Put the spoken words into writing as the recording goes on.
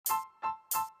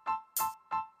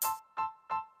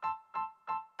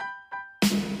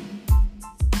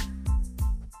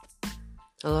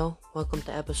Hello, welcome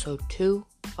to episode 2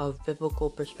 of Biblical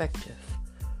Perspective,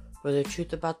 where the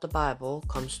truth about the Bible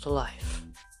comes to life.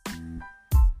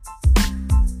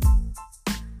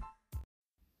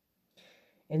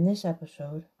 In this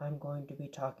episode, I'm going to be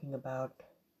talking about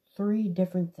 3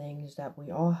 different things that we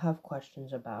all have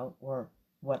questions about, or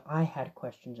what I had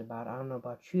questions about. I don't know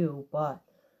about you, but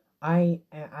I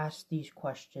asked these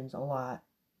questions a lot.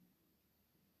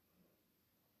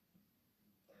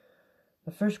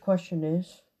 The first question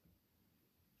is,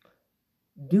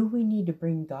 do we need to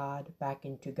bring God back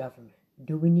into government?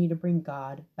 Do we need to bring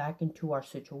God back into our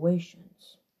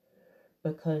situations?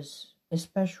 Because,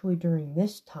 especially during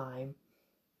this time,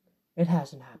 it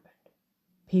hasn't happened.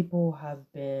 People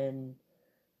have been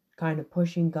kind of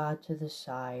pushing God to the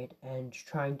side and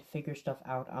trying to figure stuff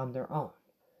out on their own.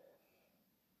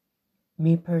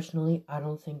 Me personally, I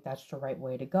don't think that's the right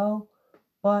way to go,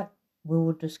 but we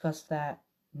will discuss that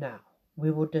now. We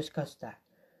will discuss that.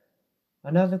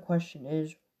 Another question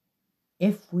is,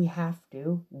 if we have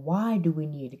to, why do we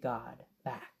need God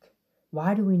back?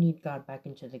 Why do we need God back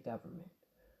into the government?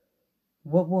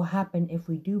 What will happen if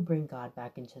we do bring God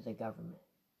back into the government?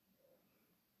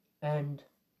 And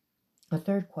a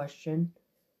third question,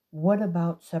 what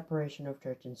about separation of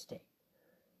church and state?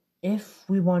 If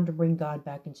we want to bring God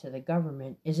back into the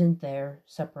government, isn't there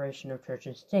separation of church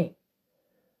and state?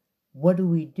 What do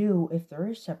we do if there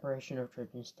is separation of church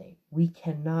and state? We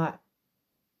cannot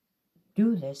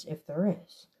do this if there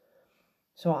is.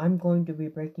 So I'm going to be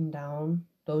breaking down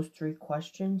those 3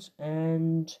 questions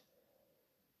and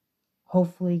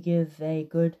hopefully give a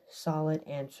good, solid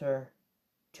answer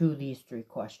to these 3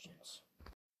 questions.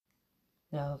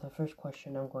 Now, the first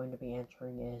question I'm going to be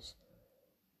answering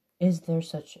is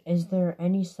there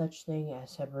any such thing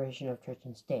as separation of church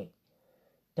and state?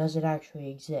 Does it actually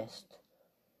exist?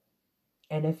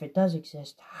 And if it does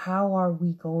exist, how are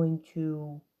we going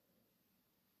to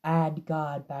add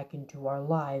God back into our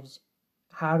lives?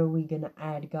 How are we going to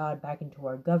add God back into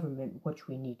our government, which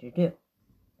we need to do?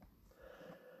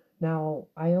 Now,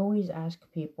 I always ask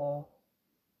people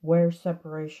where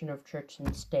separation of church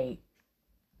and state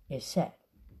is said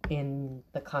in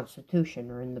the Constitution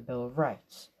or in the Bill of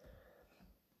Rights.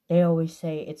 They always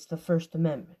say it's the First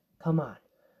Amendment. Come on.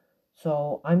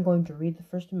 So I'm going to read the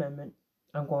First Amendment.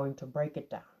 I'm going to break it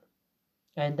down.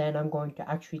 And then I'm going to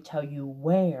actually tell you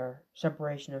where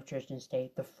separation of church and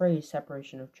state, the phrase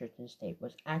separation of church and state,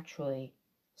 was actually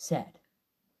said.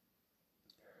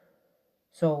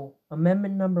 So,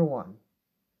 Amendment number 1.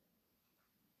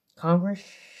 Congress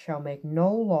shall make no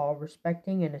law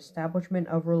respecting an establishment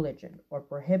of religion or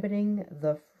prohibiting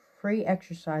the free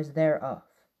exercise thereof.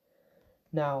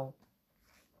 Now,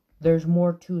 there's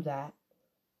more to that,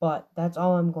 but that's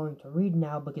all I'm going to read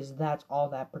now because that's all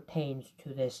that pertains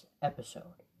to this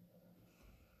episode.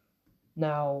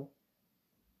 Now,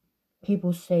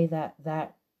 people say that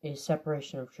that is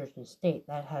separation of church and state.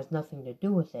 That has nothing to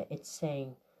do with it. It's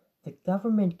saying the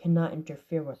government cannot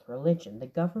interfere with religion. The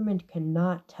government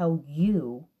cannot tell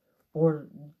you what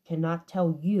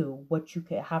you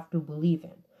have to believe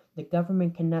in. The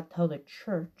government cannot tell the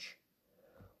church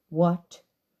what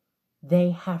they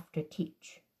have to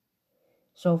teach.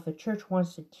 So if the church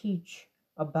wants to teach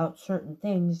about certain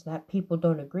things that people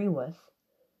don't agree with,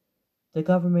 the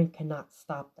government cannot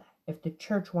stop that. If the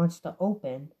church wants to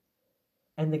open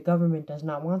and the government does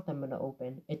not want them to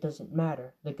open, it doesn't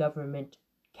matter. The government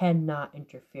cannot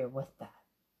interfere with that.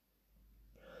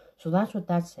 So that's what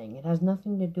that's saying. It has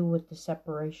nothing to do with the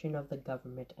separation of the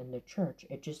government and the church.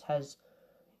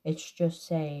 It's just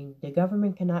saying the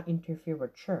government cannot interfere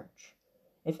with church.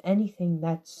 If anything,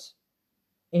 that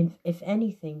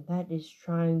is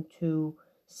trying to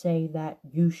say that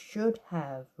you should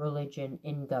have religion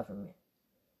in government.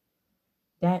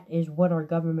 That is what our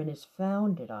government is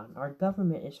founded on. Our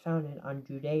government is founded on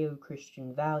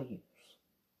Judeo-Christian values.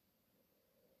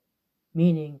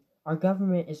 Meaning, our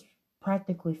government is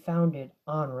practically founded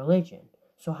on religion.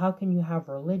 So how can you have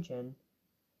religion?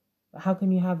 How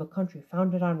can you have a country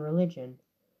founded on religion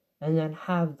and then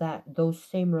have those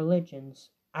same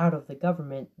religions out of the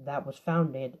government that was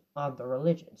founded on the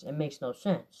religions? It makes no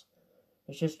sense.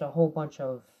 It's just a whole bunch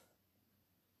of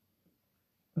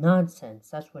nonsense.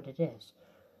 That's what it is.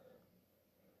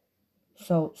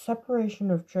 So,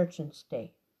 separation of church and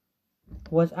state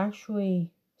was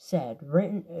actually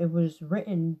it was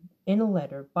written in a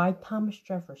letter by Thomas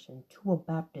Jefferson to a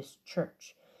Baptist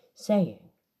church,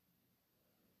 saying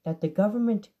that the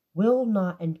government will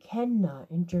not and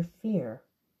cannot interfere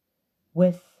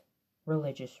with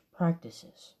religious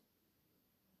practices.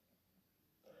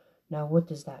 Now, what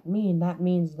does that mean? That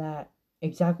means that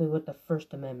exactly what the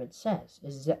First Amendment says.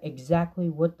 Is exactly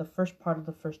what the first part of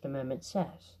the First Amendment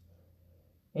says.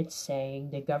 It's saying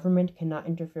the government cannot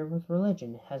interfere with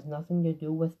religion. It has nothing to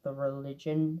do with the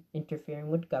religion interfering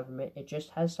with government. It just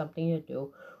has something to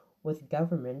do with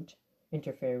government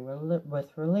interfering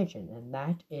with religion. And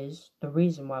that is the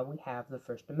reason why we have the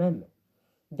First Amendment.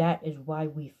 That is why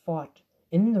we fought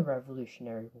in the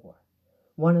Revolutionary War.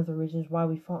 One of the reasons why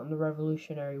we fought in the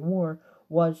Revolutionary War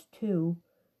was to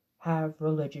have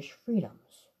religious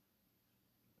freedoms.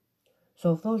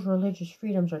 So if those religious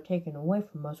freedoms are taken away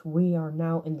from us, we are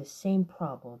now in the same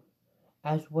problem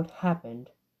as what happened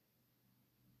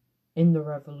in the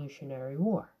Revolutionary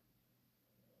War.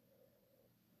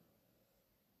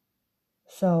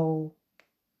 So,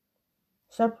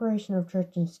 separation of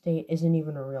church and state isn't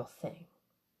even a real thing.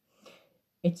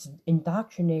 It's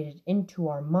indoctrinated into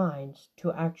our minds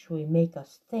to actually make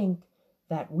us think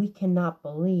that we cannot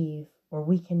believe or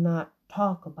we cannot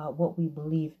talk about what we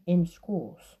believe in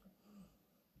schools.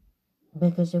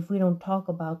 Because if we don't talk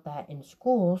about that in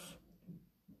schools,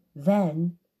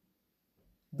 then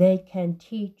they can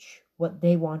teach what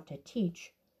they want to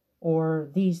teach, or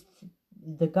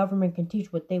the government can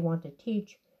teach what they want to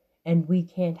teach, and we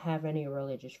can't have any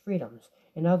religious freedoms.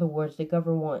 In other words, the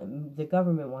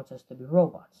government wants us to be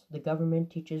robots. The government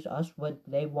teaches us what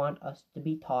they want us to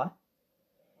be taught,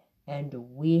 and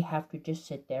we have to just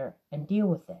sit there and deal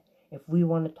with it. If we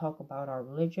want to talk about our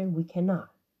religion, we cannot.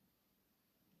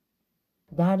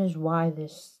 That is why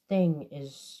this thing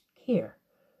is here,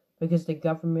 because the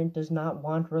government does not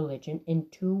want religion in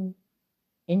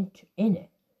it,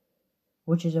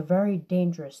 which is a very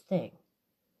dangerous thing.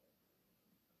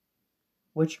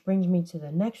 Which brings me to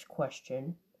the next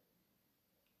question.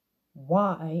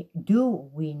 Why do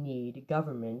we need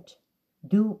government?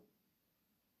 Do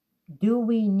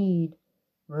we need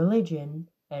religion,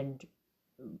 and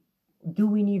do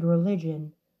we need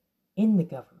religion in the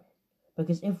government?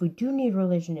 Because if we do need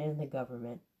religion in the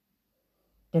government,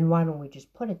 then why don't we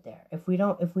just put it there? If we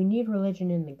need religion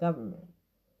in the government,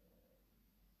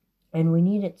 and we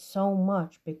need it so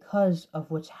much because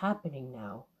of what's happening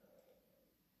now,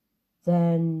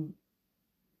 then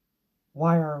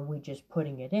why aren't we just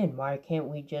putting it in? Why can't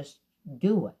we just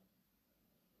do it?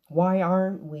 Why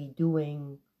aren't we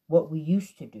doing what we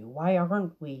used to do? Why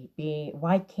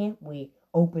can't we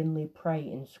openly pray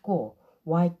in school?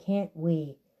 Why can't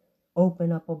we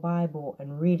open up a Bible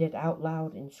and read it out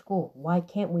loud in school? Why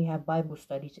can't we have Bible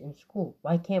studies in school?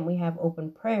 Why can't we have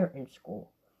open prayer in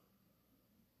school?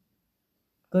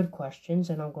 Good questions,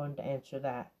 and I'm going to answer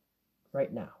that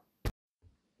right now.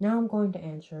 Now I'm going to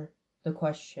answer the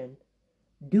question,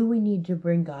 do we need to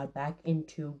bring God back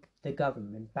into the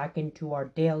government, back into our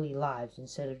daily lives,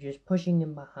 instead of just pushing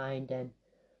him behind and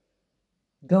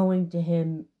going to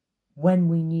him when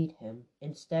we need him?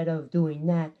 Instead of doing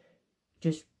that,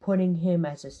 just putting him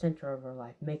as the center of our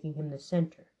life, making him the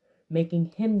center,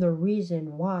 making him the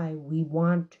reason why we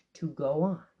want to go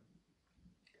on.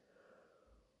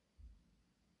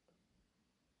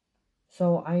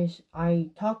 So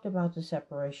I talked about the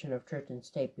separation of church and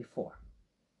state before,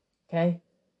 okay?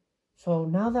 So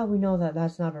now that we know that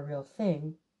that's not a real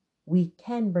thing, we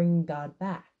can bring God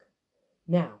back.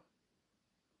 Now,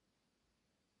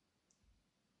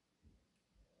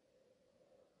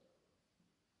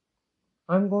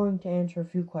 I'm going to answer a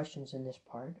few questions in this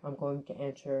part. I'm going to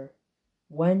answer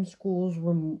when did schools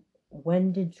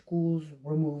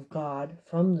remove God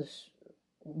from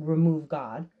remove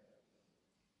God?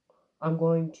 I'm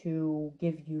going to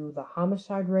give you the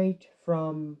homicide rate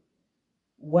from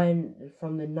the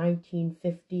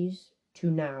 1950s to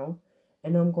now,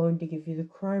 and I'm going to give you the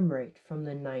crime rate from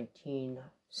the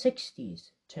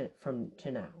 1960s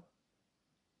to now.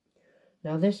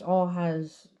 Now this all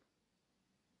has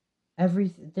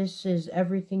this is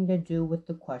everything to do with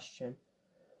the question.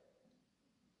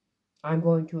 I'm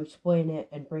going to explain it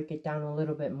and break it down a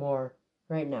little bit more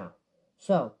right now.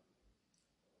 So,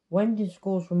 when did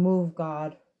schools remove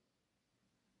God?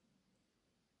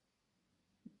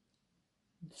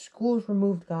 Schools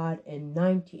removed God in the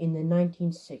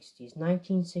 1960s,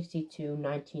 1962,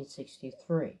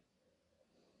 1963.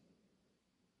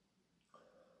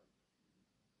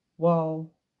 Well,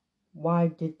 why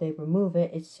did they remove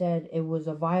it? It said it was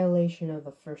a violation of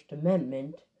the First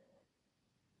Amendment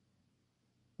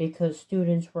because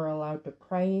students were allowed to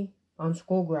pray on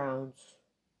school grounds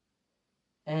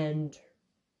and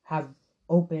have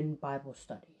open Bible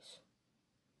studies.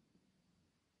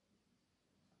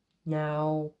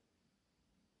 Now,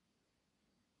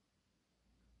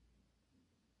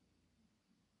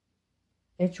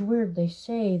 it's weird they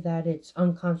say that it's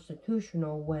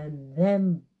unconstitutional when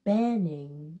them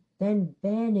banning then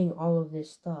banning all of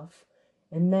this stuff,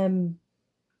 and then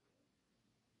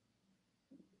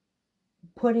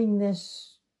putting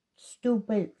this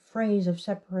stupid phrase of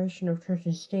separation of church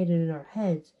and state in our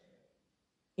heads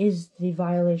is the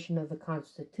violation of the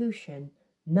Constitution,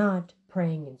 not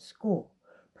praying in school.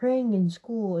 Praying in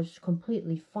school is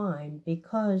completely fine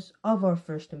because of our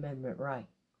First Amendment right.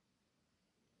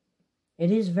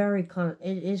 It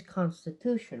is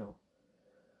constitutional.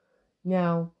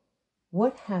 Now,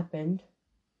 what happened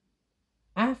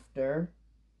after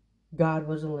God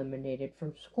was eliminated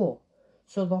from school?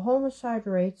 So the homicide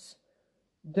rates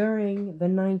during the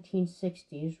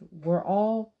 1960s were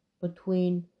all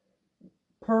between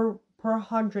per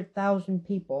 100,000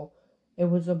 people.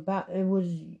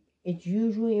 It's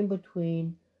usually in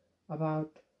between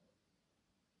about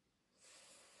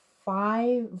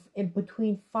 4 and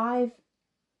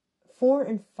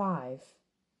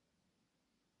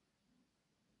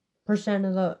 5%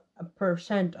 of the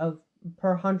percent of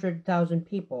per 100,000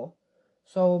 people.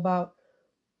 So about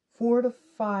 4 to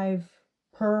 5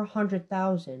 per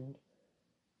 100,000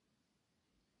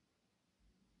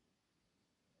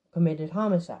 committed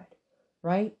homicide,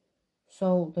 right?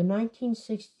 So the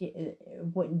 1960s,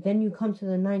 then you come to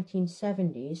the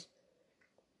 1970s,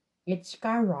 it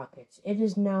skyrockets. It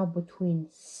is now between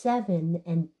 7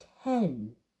 and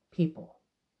 10 people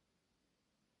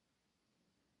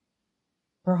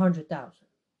per 100,000,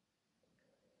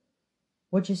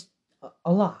 which is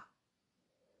a lot.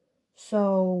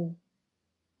 So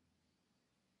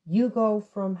you go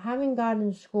from having God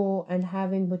in school and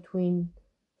having between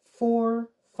 4,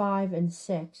 5, and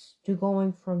 6 to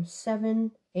going from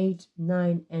 7, 8,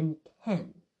 9, and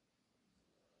 10.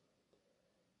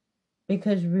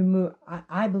 Because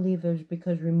I believe it was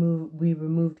because we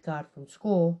removed God from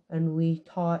school and we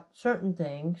taught certain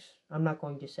things. I'm not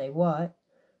going to say what,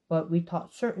 but we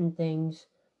taught certain things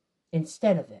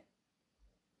instead of it.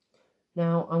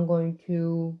 Now I'm going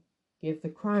to give the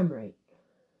crime rate.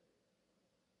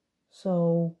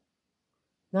 So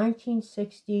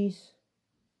 1960s,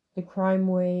 the crime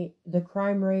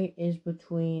rate is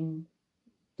between,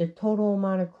 the total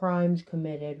amount of crimes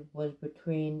committed was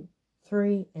between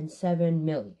 3 and 7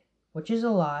 million, which is a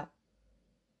lot.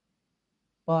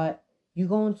 But you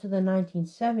go into the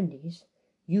 1970s,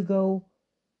 you go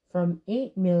from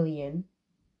 8 million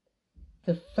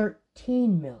to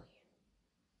 13 million.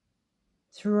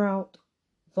 Throughout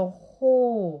the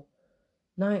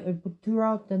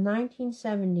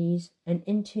 1970s and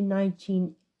into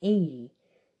 1980,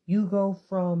 you go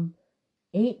from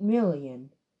 8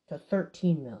 million to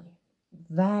 13 million.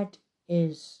 That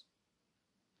is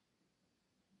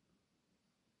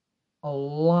a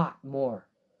lot more.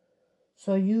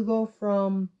 So you go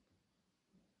from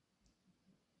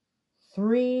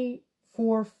 3,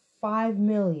 4, 5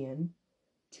 million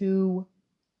to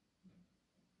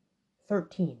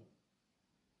 13.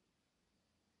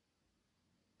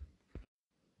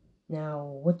 Now,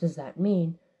 what does that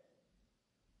mean?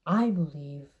 I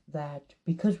believe that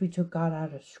because we took God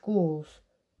out of schools,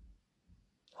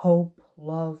 hope,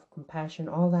 love, compassion,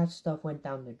 all that stuff went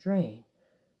down the drain.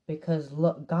 Because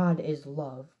God is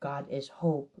love, God is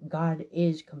hope, God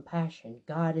is compassion,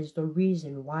 God is the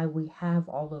reason why we have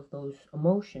all of those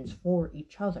emotions for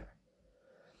each other.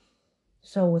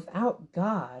 So without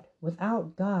God,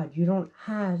 you don't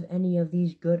have any of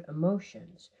these good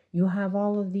emotions. You have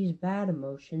all of these bad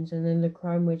emotions, and then the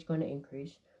crime rate's going to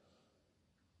increase.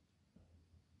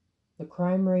 The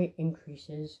crime rate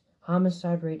increases,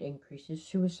 homicide rate increases,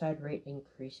 suicide rate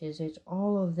increases. It's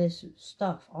all of this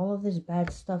stuff, all of this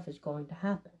bad stuff is going to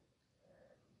happen.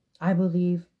 I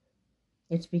believe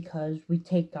it's because we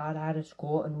take God out of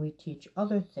school and we teach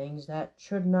other things that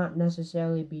should not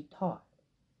necessarily be taught.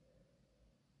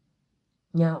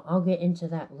 Now, I'll get into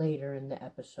that later in the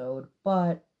episode,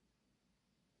 but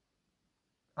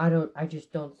I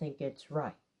just don't think it's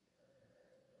right.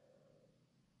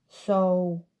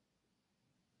 So,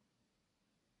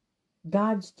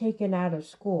 God's taken out of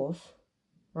schools,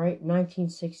 right?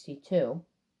 1962.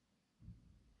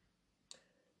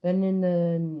 Then in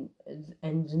the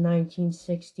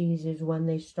 1960s is when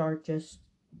they start just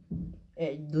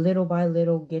little by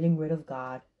little getting rid of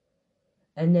God.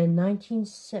 And then by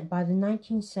the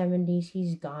 1970s,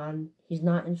 he's gone. He's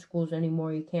not in schools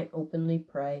anymore. You can't openly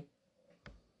pray.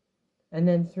 And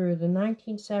then through the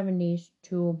 1970s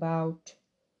to about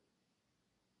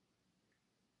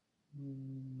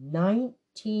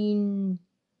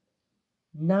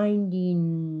 1990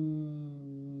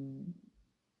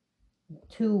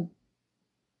 to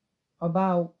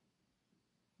about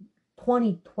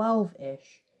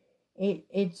 2012-ish, it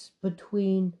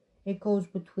goes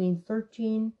between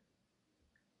 13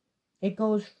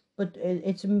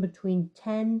 it's in between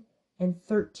 10 and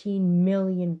 13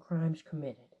 million crimes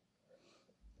committed.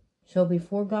 So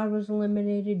before God was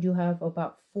eliminated, you have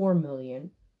about 4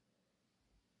 million.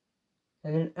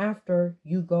 And then after,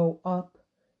 you go up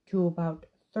to about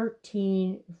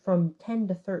 13, from 10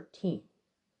 to 13.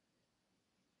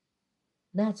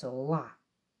 That's a lot.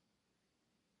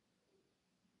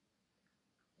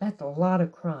 That's a lot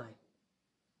of crime.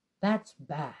 That's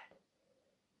bad.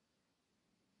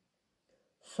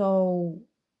 So,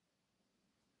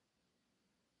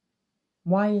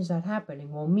 why is that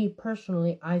happening? Well, me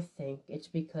personally, I think it's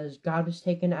because God is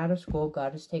taken out of school,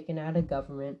 God is taken out of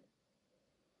government.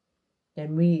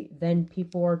 Then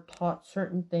people are taught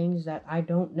certain things that I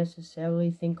don't necessarily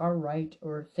think are right,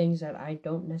 or things that I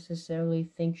don't necessarily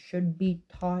think should be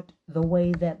taught the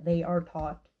way that they are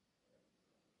taught.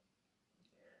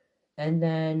 And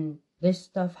then this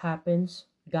stuff happens,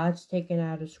 God's taken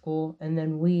out of school, and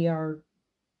then we are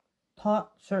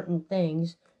taught certain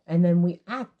things, and then we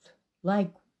act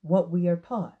like what we are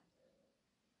taught.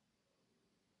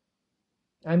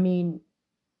 I mean,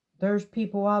 there's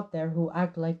people out there who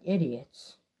act like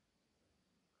idiots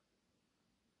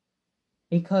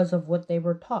because of what they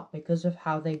were taught, because of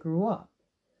how they grew up.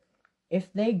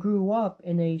 If they grew up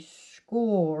in a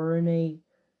school or in a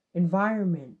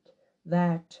environment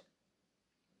that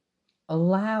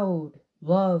allowed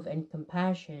love and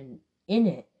compassion in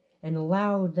it, and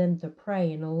allowed them to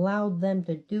pray, and allowed them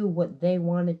to do what they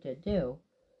wanted to do,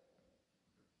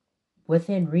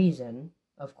 within reason,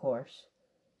 of course,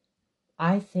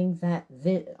 I think that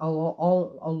a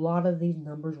lot of these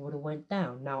numbers would have went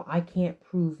down. Now, I can't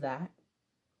prove that.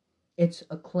 It's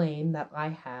a claim that I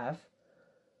have.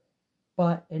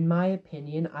 But in my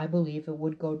opinion, I believe it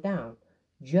would go down.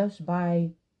 Just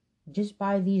by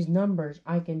these numbers,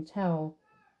 I can tell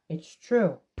it's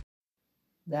true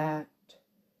that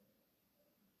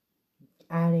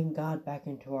adding God back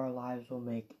into our lives will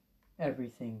make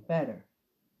everything better.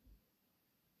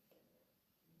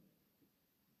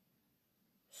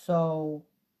 So,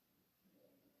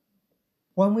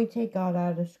 when we take God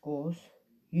out of schools,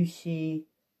 you see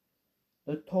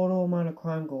the total amount of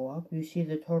crime go up. You see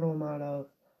the total amount of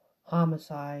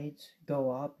homicides go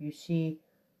up. You see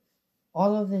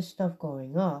all of this stuff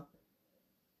going up.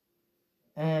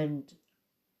 And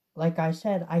like I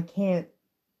said, I can't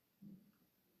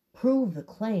prove the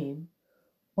claim,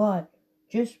 but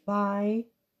just by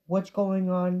what's going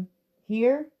on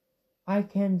here, I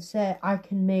can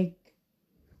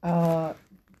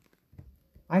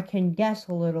guess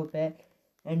a little bit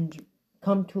and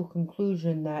come to a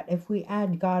conclusion that if we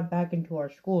add God back into our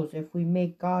schools, if we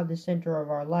make God the center of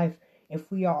our life,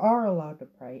 if we are allowed to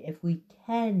pray, if we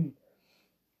can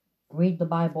read the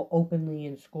Bible openly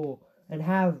in school and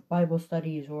have Bible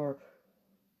studies, or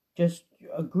just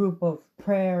a group of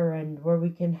prayer, and where we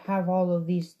can have all of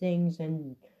these things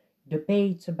and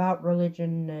debates about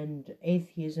religion and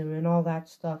atheism and all that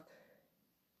stuff,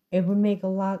 it would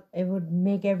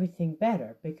make everything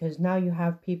better, because now you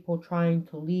have people trying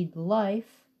to lead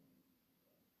life,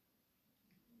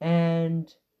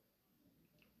 and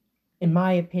in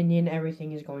my opinion,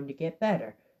 everything is going to get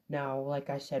better. Now, like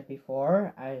I said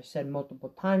before, I said multiple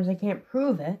times, I can't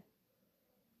prove it,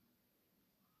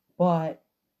 but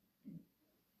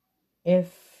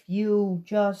if you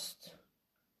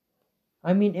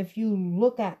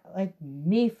look at, like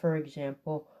me, for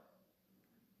example,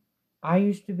 I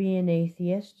used to be an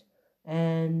atheist,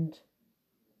 and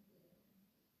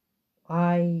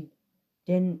I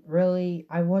wasn't really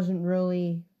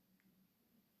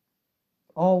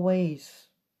always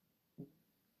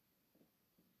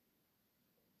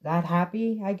that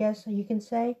happy, I guess you can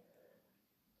say.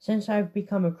 Since I've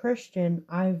become a Christian,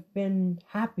 I've been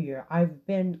happier. I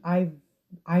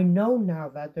know now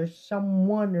that there's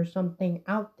someone or something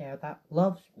out there that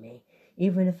loves me,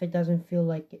 even if it doesn't feel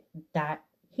like that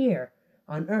here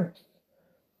on earth.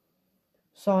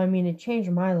 So, it changed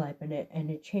my life, and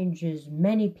it changes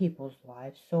many people's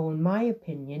lives. So, in my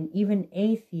opinion, even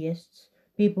atheists,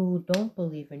 people who don't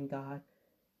believe in God,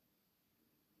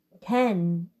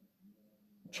 can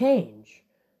change.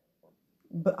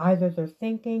 But either their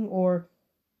thinking, or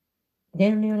they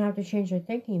don't even have to change their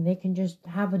thinking. They can just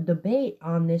have a debate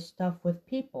on this stuff with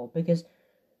people, because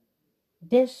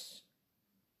this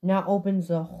now opens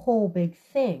a whole big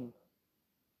thing.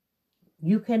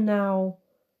 You can now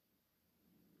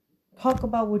talk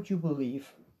about what you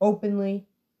believe openly,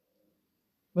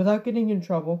 without getting in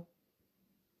trouble.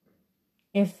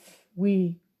 If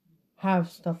we have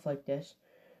stuff like this,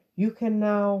 you can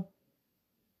now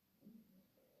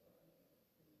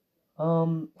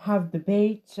have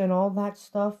debates and all that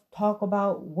stuff, talk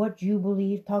about what you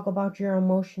believe, talk about your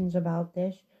emotions about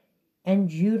this,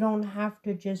 and you don't have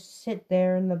to just sit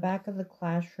there in the back of the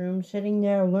classroom, sitting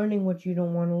there learning what you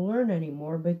don't want to learn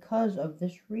anymore because of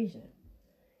this reason.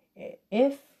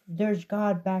 If there's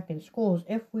God back in schools,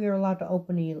 if we are allowed to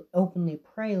openly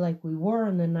pray like we were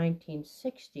in the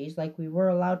 1960s, like we were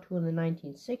allowed to in the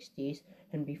 1960s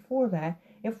and before that,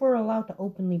 if we're allowed to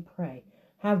openly pray,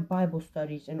 have Bible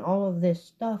studies and all of this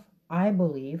stuff, I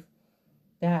believe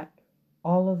that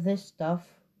all of this stuff,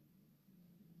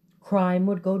 crime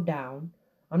would go down.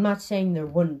 I'm not saying there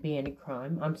wouldn't be any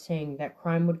crime. I'm saying that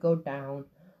crime would go down.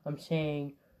 I'm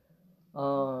saying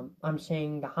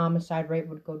the homicide rate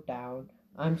would go down.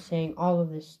 I'm saying all of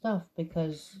this stuff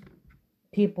because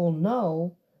people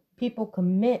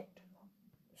commit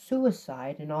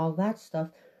suicide and all that stuff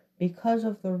because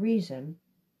of the reason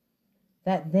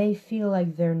that they feel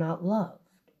like they're not loved.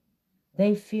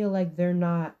 They feel like that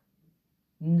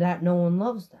no one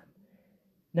loves them.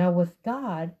 Now with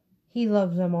God, He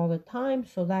loves them all the time,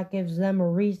 so that gives them a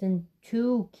reason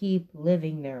to keep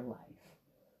living their life.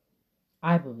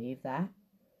 I believe that.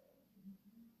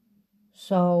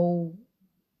 So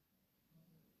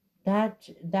that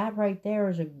right there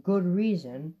is a good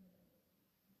reason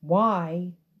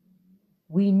why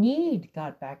we need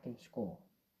God back in school.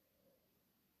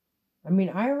 I mean,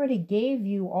 I already gave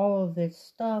you all of this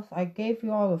stuff. I gave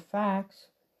you all the facts.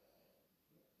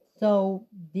 So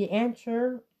the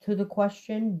answer to the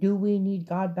question, do we need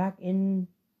God back in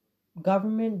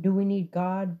government? Do we need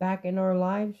God back in our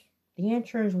lives? The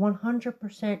answer is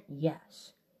 100%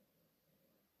 yes.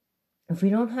 If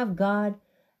we don't have God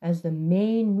as the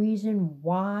main reason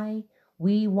why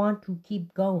we want to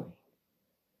keep going,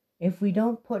 if we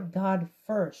don't put God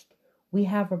first, we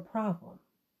have a problem.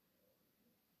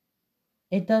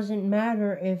 It doesn't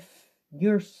matter if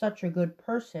you're such a good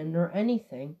person or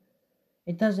anything.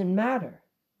 It doesn't matter.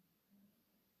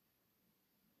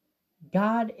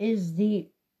 God is the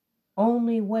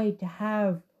only way to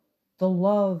have the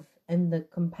love and the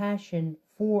compassion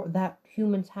that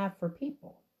humans have for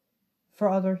people, for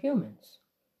other humans,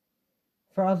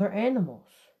 for other animals.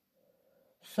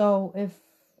 So if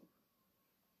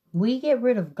we get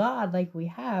rid of God like we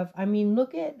have, I mean,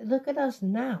 look at us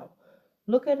now.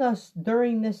 Look at us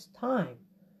during this time.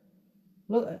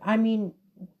 Look, I mean,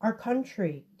 our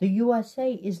country, the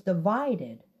USA, is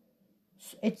divided.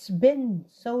 It's been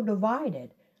so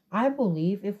divided. I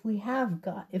believe if we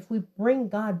bring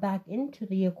God back into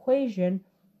the equation,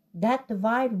 that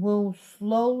divide will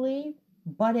slowly,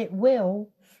 but it will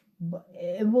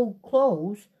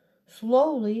close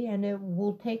slowly, and it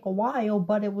will take a while,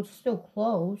 but it will still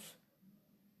close.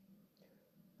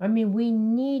 I mean, we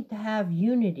need to have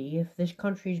unity if this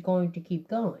country is going to keep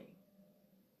going.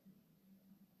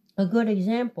 A good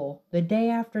example, the day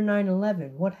after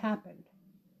 9/11, what happened?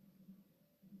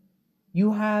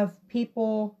 You have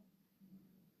people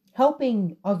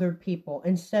helping other people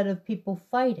instead of people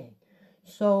fighting.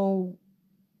 So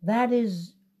that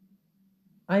is,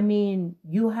 I mean,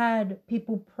 you had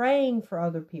people praying for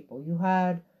other people. You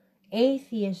had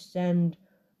atheists and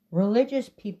religious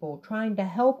people trying to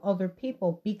help other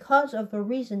people because of the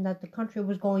reason that the country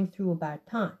was going through a bad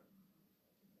time.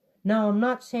 Now, I'm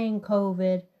not saying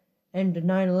COVID and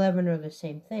 9/11 are the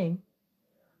same thing.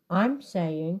 I'm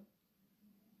saying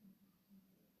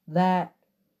that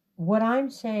what I'm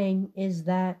saying is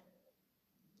that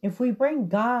if we bring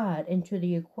God into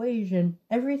the equation,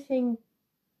 everything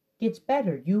gets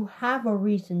better. You have a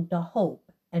reason to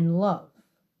hope and love.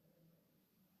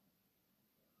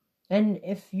 And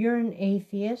if you're an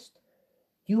atheist,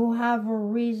 you have a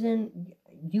reason,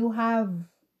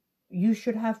 you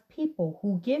should have people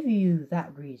who give you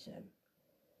that reason.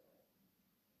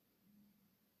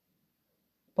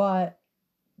 But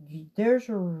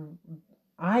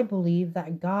I believe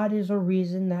that God is a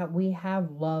reason that we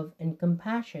have love and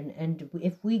compassion. And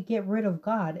if we get rid of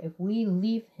God, if we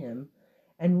leave Him,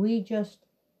 and we just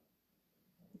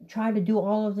try to do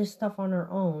all of this stuff on our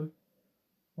own,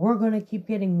 we're going to keep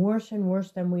getting worse and worse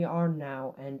than we are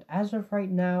now. And as of right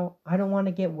now, I don't want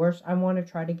to get worse. I want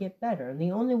to try to get better. And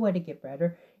the only way to get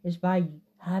better is by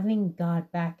having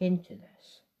God back into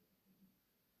this.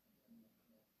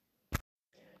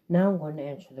 Now I'm going to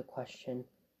answer the question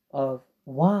of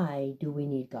why do we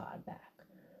need God back?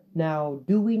 Now,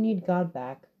 do we need God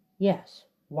back? Yes.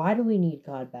 Why do we need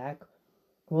God back?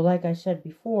 Well, like I said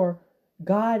before,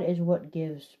 God is what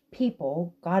gives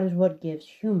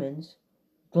humans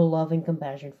the love and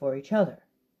compassion for each other.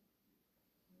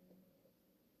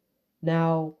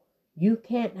 Now, you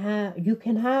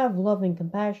can have love and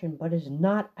compassion, but it's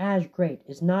not as great.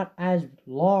 It's not as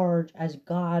large as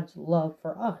God's love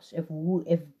for us. If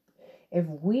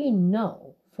we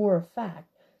know for a fact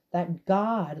that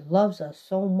God loves us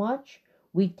so much,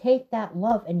 we take that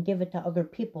love and give it to other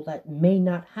people that may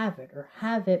not have it, or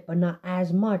have it but not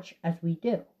as much as we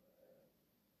do.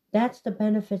 That's the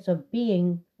benefits of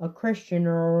being a Christian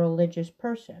or a religious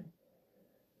person.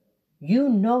 You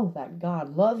know that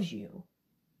God loves you,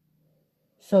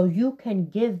 so you can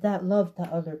give that love to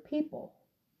other people.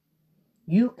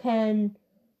 You can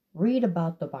read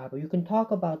about the Bible. You can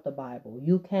talk about the Bible.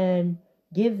 You can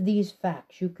give these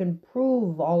facts. You can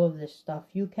prove all of this stuff.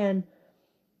 You can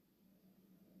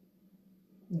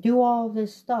do all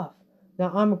this stuff.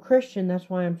 Now, I'm a Christian. That's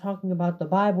why I'm talking about the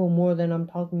Bible more than I'm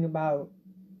talking about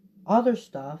other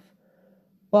stuff.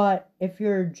 But if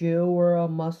you're a Jew or a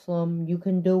Muslim, you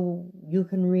can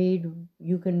read,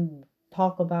 you can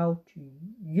talk about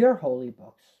your holy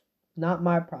books. Not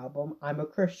my problem. I'm a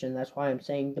Christian. That's why I'm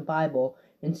saying the Bible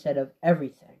instead of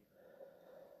everything.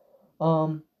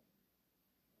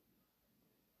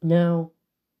 Now,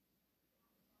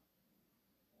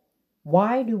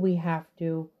 why do we have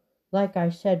to, like I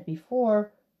said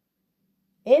before,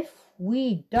 if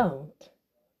we don't,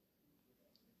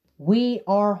 we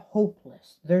are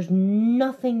hopeless. There's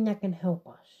nothing that can help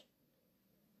us.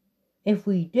 If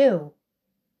we do,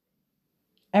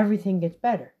 everything gets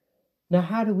better. Now,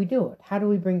 how do we do it? How do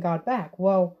we bring God back?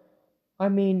 Well, I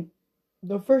mean,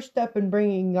 the first step in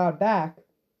bringing God back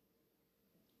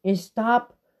is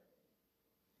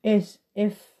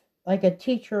if like a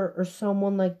teacher or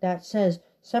someone like that says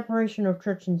separation of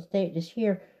church and state is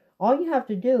here, all you have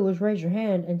to do is raise your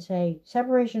hand and say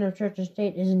separation of church and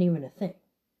state isn't even a thing.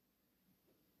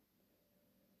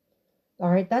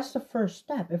 Alright, that's the first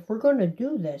step. If we're going to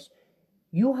do this,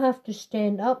 you have to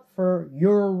stand up for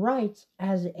your rights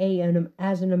as an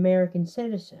American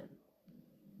citizen.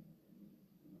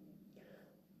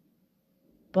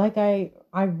 Like I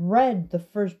read the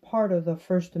first part of the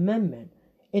First Amendment.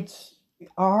 It's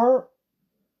our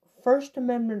First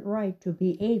Amendment right to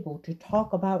be able to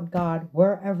talk about God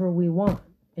wherever we want.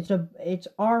 It's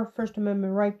our First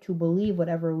Amendment right to believe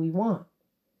whatever we want.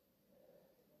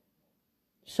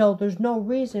 So there's no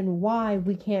reason why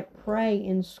we can't pray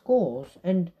in schools.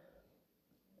 And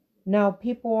now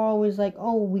people are always like,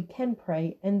 oh, we can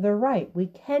pray. And they're right. We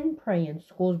can pray in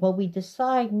schools, but we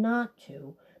decide not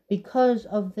to because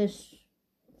of this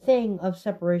thing of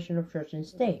separation of church and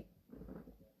state.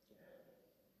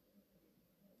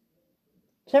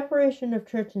 Separation of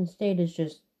church and state is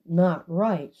just not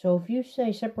right. So if you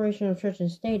say separation of church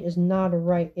and state is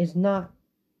not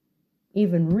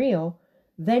even real,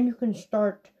 then you can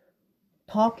start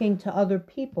talking to other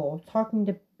people, talking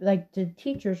to to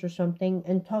teachers or something,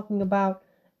 and talking about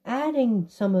adding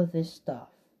some of this stuff.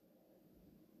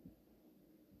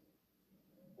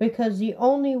 Because the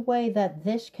only way that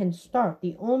this can start,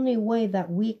 the only way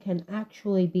that we can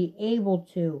actually be able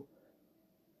to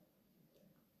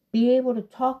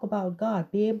talk about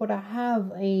God, be able to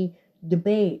have a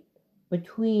debate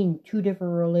between two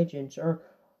different religions, or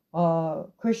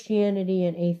Christianity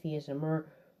and atheism, or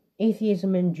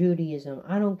atheism and Judaism.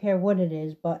 I don't care what it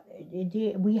is, but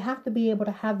we have to be able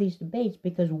to have these debates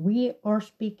because we are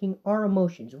speaking our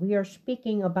emotions. We are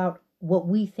speaking about what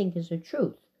we think is the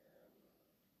truth.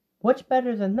 What's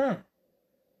better than that?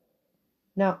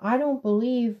 Now, I don't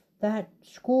believe that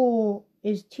school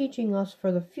is teaching us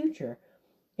for the future.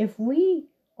 If we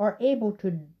are able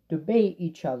to debate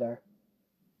each other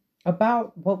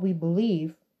about what we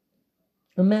believe,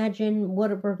 imagine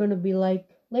what we're going to be like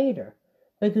later.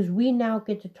 Because we now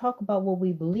get to talk about what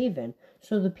we believe in.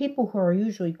 So the people who are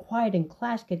usually quiet in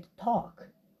class get to talk.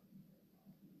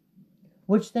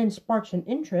 Which then sparks an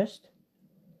interest.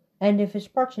 And if it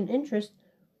sparks an interest,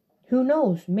 who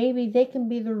knows? Maybe they can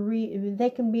be the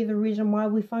reason why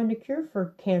we find a cure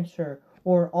for cancer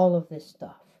or all of this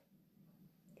stuff.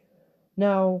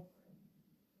 Now,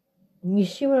 you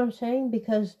see what I'm saying?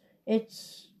 Because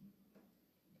it's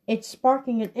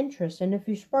sparking an interest. And if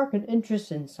you spark an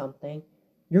interest in something,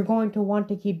 you're going to want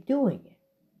to keep doing it.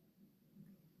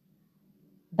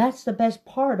 That's the best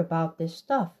part about this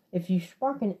stuff. If you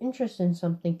spark an interest in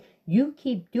something, you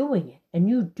keep doing it. And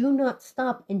you do not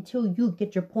stop until you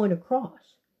get your point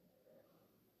across.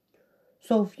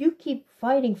 So if you keep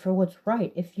fighting for what's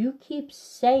right, if you keep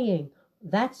saying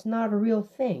that's not a real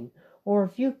thing, or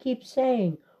if you keep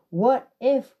saying, what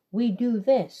if we do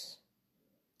this?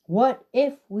 What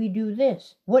if we do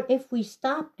this? What if we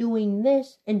stop doing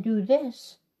this and do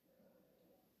this?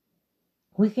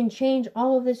 We can change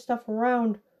all of this stuff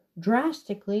around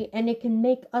drastically, and it can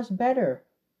make us better.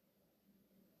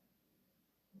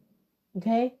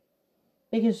 Okay?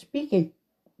 Because speaking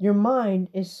your mind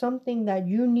is something that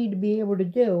you need to be able to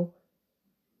do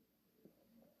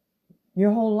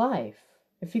your whole life.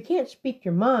 If you can't speak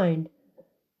your mind,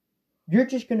 you're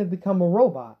just going to become a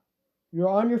robot. You're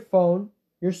on your phone.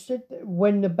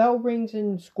 When the bell rings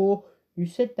in school, you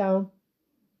sit down.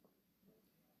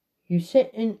 You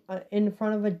sit in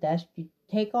front of a desk. You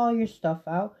take all your stuff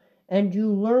out, and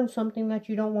you learn something that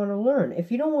you don't want to learn.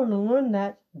 If you don't want to learn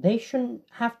that, they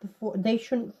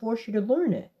shouldn't force you to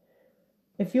learn it.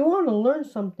 If you want to learn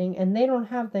something and they don't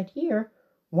have that here,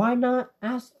 why not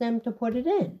ask them to put it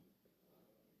in?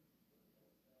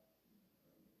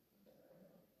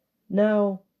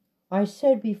 Now, I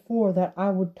said before that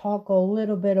I would talk a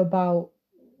little bit about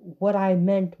what I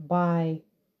meant by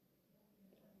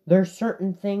there's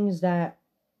certain things that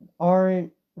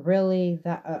aren't really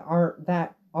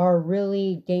that are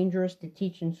really dangerous to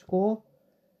teach in school.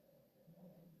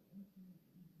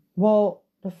 Well,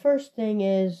 the first thing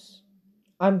is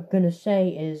I'm going to say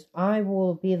is I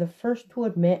will be the first to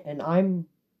admit, and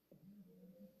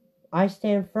I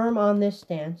stand firm on this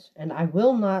stance, and I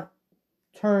will not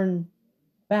turn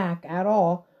back at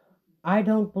all. I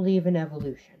don't believe in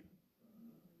evolution.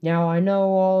 Now, I know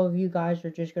all of you guys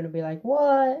are just going to be like,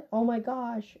 what? Oh my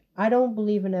gosh. I don't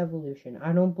believe in evolution.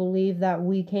 I don't believe that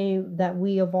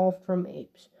we evolved from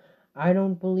apes. I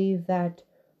don't believe that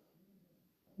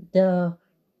the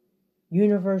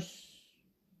universe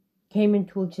came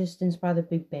into existence by the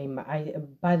Big Bang.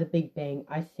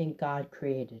 I think God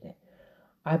created it.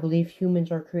 I believe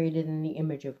humans are created in the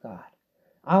image of God.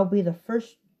 I'll be the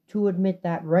first to admit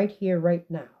that right here, right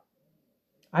now.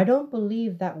 I don't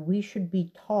believe that we should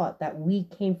be taught that we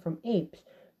came from apes,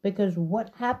 because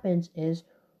what happens is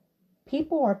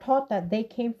people are taught that they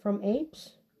came from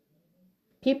apes.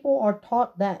 People are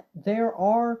taught that there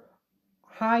are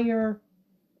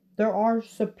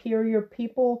superior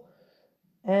people,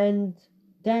 and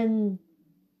then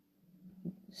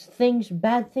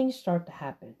bad things start to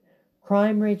happen.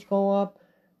 Crime rates go up,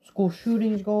 school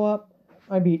shootings go up.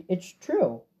 I mean, it's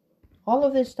true. All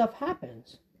of this stuff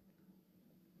happens.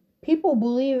 People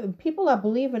that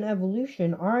believe in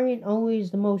evolution aren't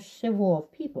always the most civil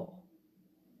of people.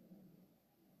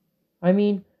 I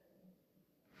mean,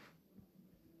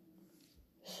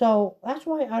 so that's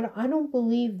why I don't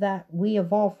believe that we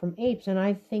evolved from apes, and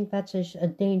I think that's a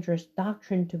dangerous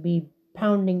doctrine to be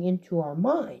pounding into our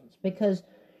minds, because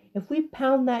if we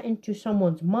pound that into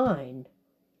someone's mind,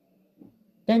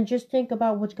 then just think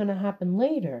about what's going to happen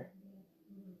later.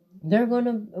 We're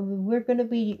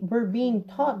being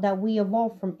taught that we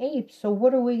evolved from apes, so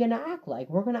what are we going to act like?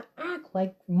 We're going to act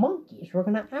like monkeys. We're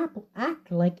going to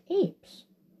act like apes.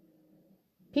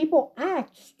 People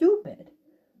act stupid.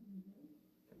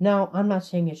 Now, I'm not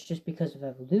saying it's just because of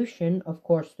evolution. Of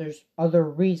course, there's other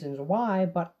reasons why,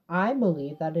 but I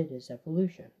believe that it is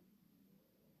evolution.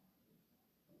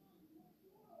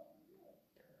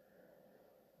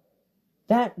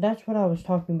 That's what I was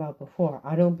talking about before.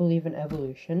 I don't believe in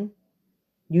evolution.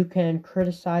 You can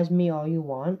criticize me all you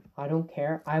want. I don't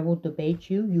care. I will debate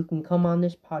you. You can come on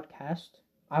this podcast.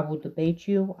 I will debate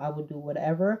you. I will do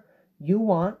whatever you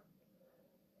want.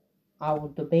 I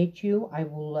will debate you. I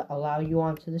will allow you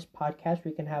onto this podcast.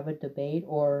 We can have a debate,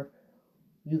 or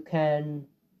you can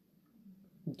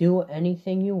do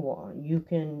anything you want. You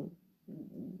can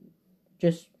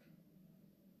just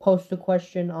post a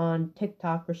question on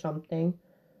TikTok or something,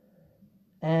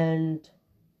 and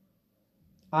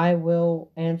I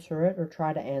will answer it or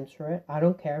try to answer it. I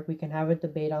don't care. We can have a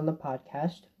debate on the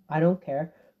podcast. I don't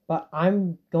care. But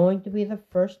I'm going to be the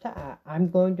first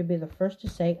to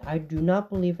say I do not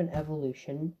believe in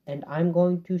evolution, and I'm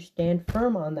going to stand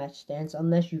firm on that stance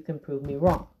unless you can prove me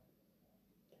wrong.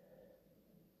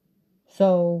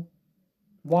 So,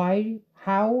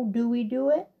 how do we do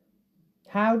it?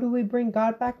 How do we bring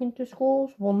God back into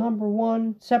schools? Well, number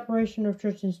one, separation of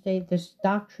church and state. This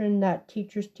doctrine that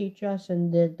teachers teach us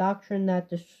and the doctrine that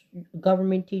the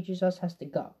government teaches us has to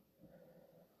go.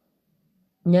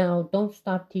 Now, don't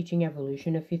stop teaching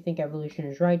evolution. If you think evolution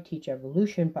is right, teach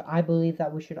evolution. But I believe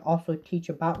that we should also teach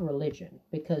about religion,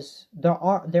 because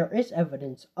there is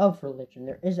evidence of religion.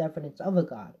 There is evidence of a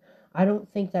God. I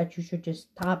don't think that you should just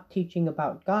stop teaching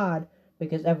about God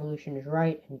because evolution is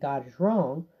right and God is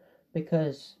wrong.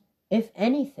 Because if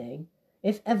anything,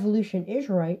 if evolution is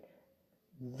right,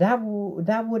 that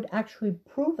would actually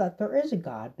prove that there is a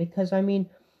God. Because I mean,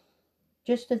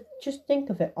 just think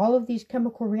of it. All of these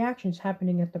chemical reactions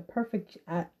happening at the perfect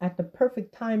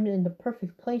time in the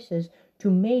perfect places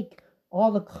to make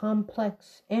all the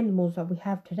complex animals that we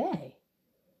have today.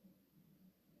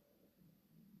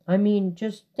 I mean,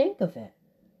 just think of it.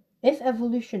 if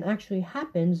evolution actually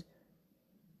happens,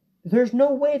 there's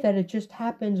no way that it just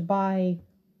happens by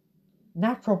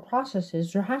natural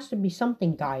processes. There has to be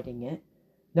something guiding it.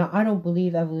 Now, I don't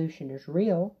believe evolution is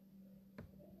real,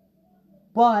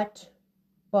 but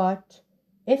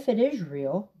if it is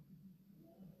real,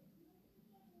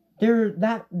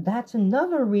 that's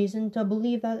another reason to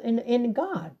believe that in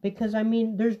God, because I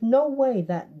mean, there's no way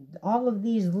that all of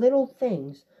these little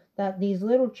things, that these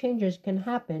little changes can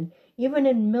happen even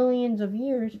in millions of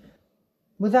years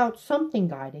without something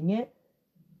guiding it.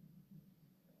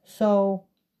 So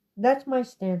that's my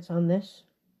stance on this.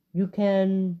 You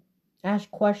can ask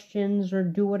questions or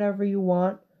do whatever you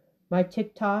want. My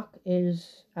TikTok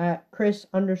is at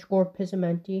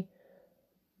Chris_Pizzamenti.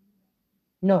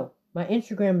 No, my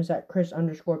Instagram is at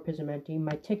Chris_Pizzamenti.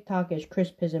 My TikTok is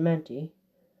Chris Pizzamenti.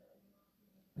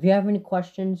 If you have any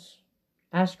questions,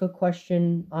 ask a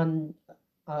question on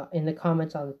in the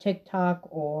comments on the TikTok,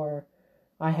 or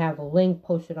I have a link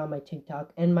posted on my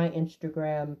TikTok and my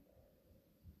Instagram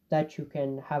that you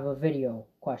can have a video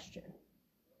question.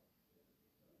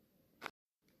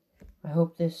 I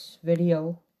hope this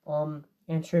video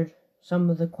answered some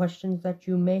of the questions that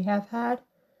you may have had.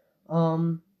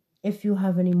 If you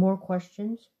have any more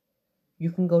questions, you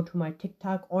can go to my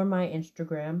TikTok or my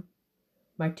Instagram.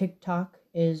 My TikTok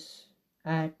is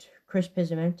at Chris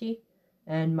Pizzamenti,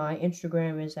 and my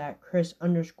Instagram is at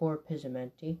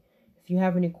Chris_Pizzamenti. If you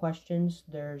have any questions,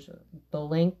 there's a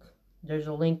link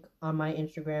on my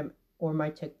Instagram or my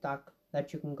TikTok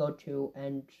that you can go to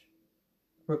and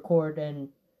record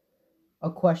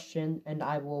a question, and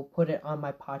I will put it on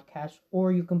my podcast,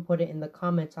 or you can put it in the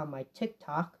comments on my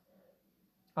TikTok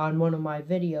on one of my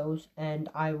videos, and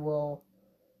I will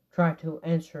try to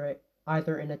answer it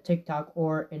either in a TikTok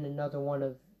or in another one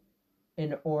of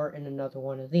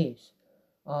these.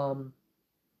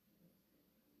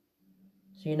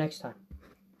 See you next time.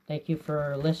 Thank you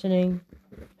for listening.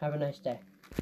 Have a nice day.